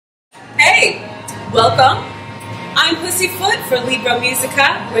Welcome. I'm PzzyFoot for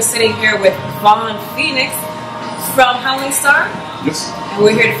LibroMusica. We're sitting here with Pheonix from Howling Star. Yes. And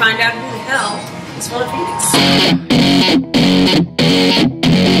we're here to find out who the hell is Pheonix.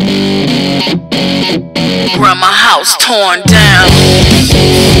 Run my house torn down.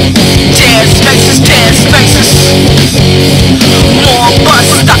 Dead spaces, dead spaces. More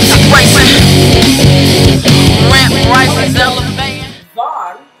bus stops racing. Rent rises elevating.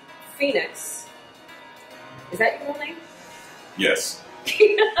 Pheonix. Is that your real name? Yes.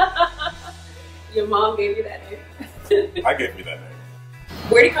 Your mom gave you that name? I gave you that name.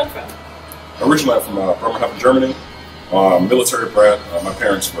 Where did you come from? Originally, I'm from Bremerhaven, Germany. Military brat. My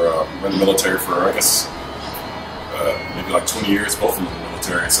parents were in the military for, I guess, maybe like 20 years, both in the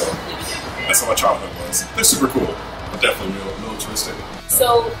military, so that's how my childhood was. They're super cool, but definitely militaristic.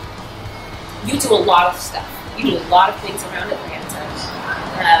 So, you do a lot of stuff. You do a lot of things around Atlanta.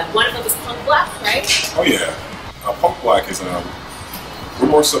 One of them is Punk Black, right? Oh yeah. Punk Black is, we're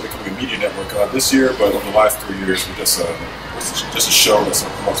more so becoming a media network this year, but over the last 3 years, we're just a show that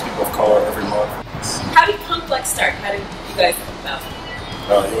promotes people of color every month. How did Punk Black start? How did you guys come about?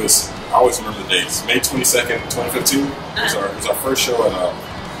 I always remember the dates. May 22nd, 2015 was our first show at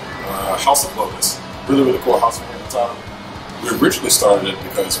House of Lotus. Really, really cool house at the time. We originally started it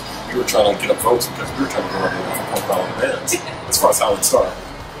because we were trying to get up votes because we were trying to go out there for punk rock bands as far as Howling Star.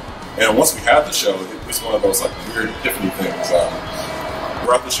 And once we had the show, it was one of those like weird epiphany things.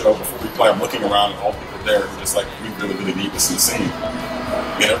 We're at the show, before we play, I'm looking around and all the people there who are just like, we really, really need this in the scene.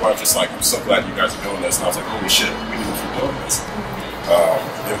 And everyone's just like, I'm so glad you guys are doing this. And I was like, holy shit, we need to keep doing this.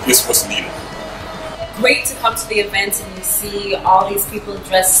 It's what's needed. Great to come to the event and you see all these people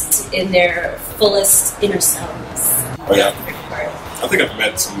dressed in their fullest inner selves. Oh yeah. I think I've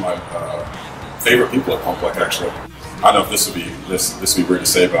met some of my favorite people at Punk Black actually. I don't know if this would be weird to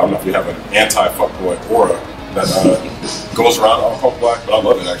say, but I don't know if we have an anti-fuckboy aura that goes around on Punk Black, but I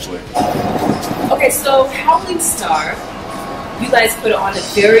love it actually. Okay, so Howling Star, you guys put on a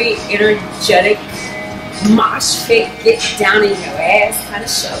very energetic, mosh pit, get down in your ass kind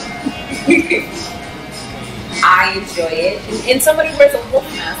of show. I enjoy it. And somebody wears a wolf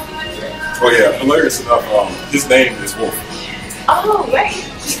mask. Oh yeah, hilarious enough, his name is Wolf. Oh, right.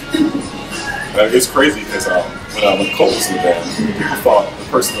 It's crazy because when Colt was in the band, people thought the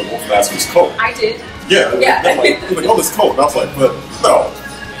person in the wolf mask was Colt. I did. Yeah. They're like, oh, this Colt. And I was like, but no.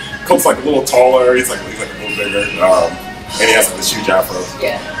 Colt's like a little taller. He's like a little bigger, and he has like this huge afro.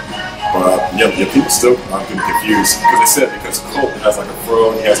 Yeah. But yeah, people still are getting confused because they said because Colt has like a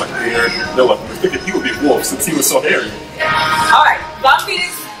fro and he has like a beard, they're like, we're thinking he would be Wolf since he was so hairy. All right,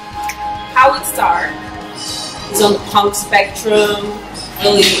 Pheonix, Howling Star is on the punk spectrum,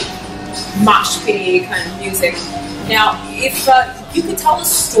 really mosh pit kind of music. Now, if you could tell a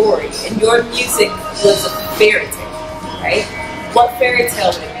story and your music was a fairy tale, right? What fairy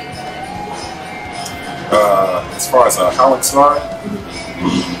tale would it be? As far as Howling Star,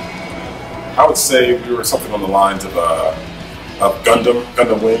 I would say we were something on the lines of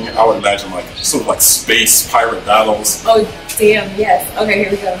Gundam Wing. I would imagine like sort of like space pirate battles. Oh damn, yes. Okay,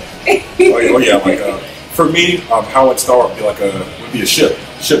 here we go. oh yeah, like for me, Howling Star would be a ship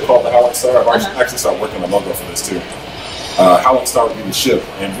called the Howling Star. I've actually started working on a logo for this too. Howling Star would be the ship,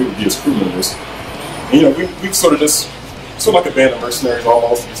 and we would be his crew members. And, we sort of like a band of mercenaries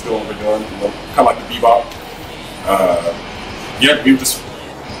almost. Just doing what we're doing, kind of like the bebop. We would just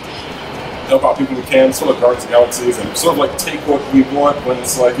help out people we can, sort of Guardians of the Galaxies, and sort of like take what we want when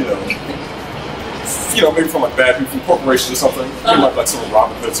it's like, maybe from like bad people, from corporations or something, like some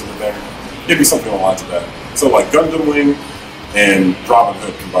Robin Hood sort of thing. It'd be something along the lines of that. So like Gundam Wing and Robin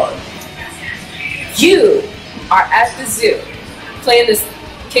Hood combined. You are at the zoo playing this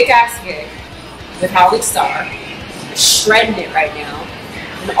kick-ass gig with Howling Star. You're shredding it right now.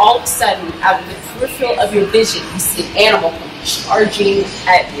 And all of a sudden, out of the peripheral of your vision, you see an animal come charging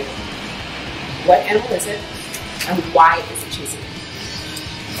at you. What animal is it? And why is it chasing you?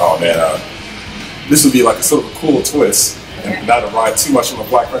 Oh man, this would be like a sort of a cool twist. Okay. And not to ride too much on the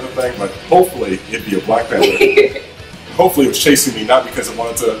Black Panther thing, but hopefully it'd be a Black Panther. Hopefully it was chasing me, not because it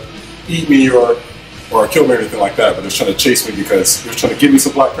wanted to eat me or kill me or anything like that, but it was trying to chase me because it was trying to give me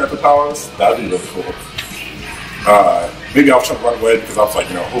some Black Panther powers. That'd be really cool. Maybe I was trying to run away because I was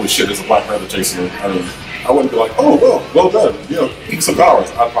like, holy shit, there's a Black Panther chasing me. I mean, I wouldn't be like, oh, well done. Give me some powers.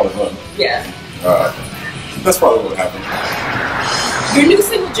 I'd probably run. Yeah. That's probably what happened. Your new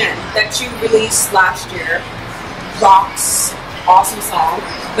single, Jen, that you released last year, rocks, awesome song,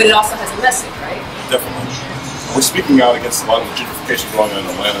 but it also has a message, right? Definitely. We're speaking out against a lot of the gentrification going on in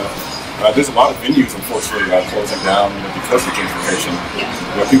Atlanta. There's a lot of venues, unfortunately, closing down because of the gentrification.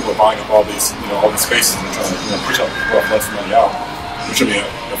 Yeah. People are buying up all these, all these spaces and trying to, push up less money out. Which, I mean,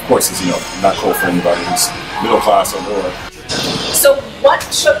 of course, is not cool for anybody who's middle class or lower. So, what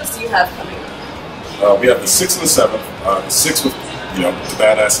shows do you have coming up? We have the 6th and the 7th. The 6th with, the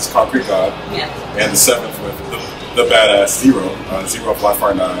badass is Concrete God. Yeah. And the 7th with the badass Zero, Zero of Life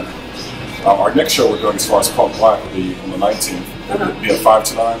Fire 9. Our next show we're doing as far as Punk Black will be on the 19th. It'll be at 5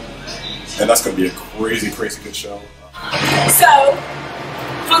 to 9. And that's going to be a crazy, crazy good show. So,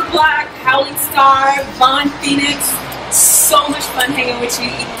 Punk Black, Howling Star, Pheonix, so much fun hanging with you,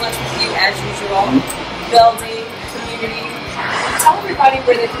 eating lunch with you as usual. Building, community. Tell everybody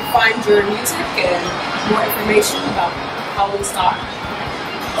where they can find your music and more information about Howling Star.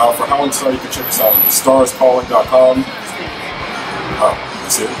 For Howling Star, you can check us out on thestarscalling.com. Oh,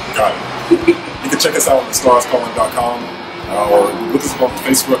 that's it? Got it. You can check us out on thestarscalling.com. Or look us up on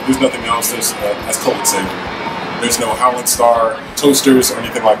Facebook. There's nothing else. There's, as Cole would say, there's no Howling Star toasters or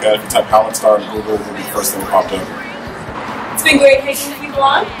anything like that. If you type Howling Star in Google, it'll be the first thing that popped up. It's been great hanging with you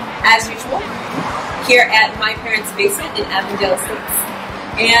along, as usual, here at my parents' basement in Avondale Estates.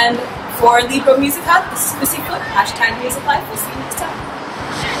 And for LibroMusica, this is PzzyFoot, #MusicLife. We'll see you next time.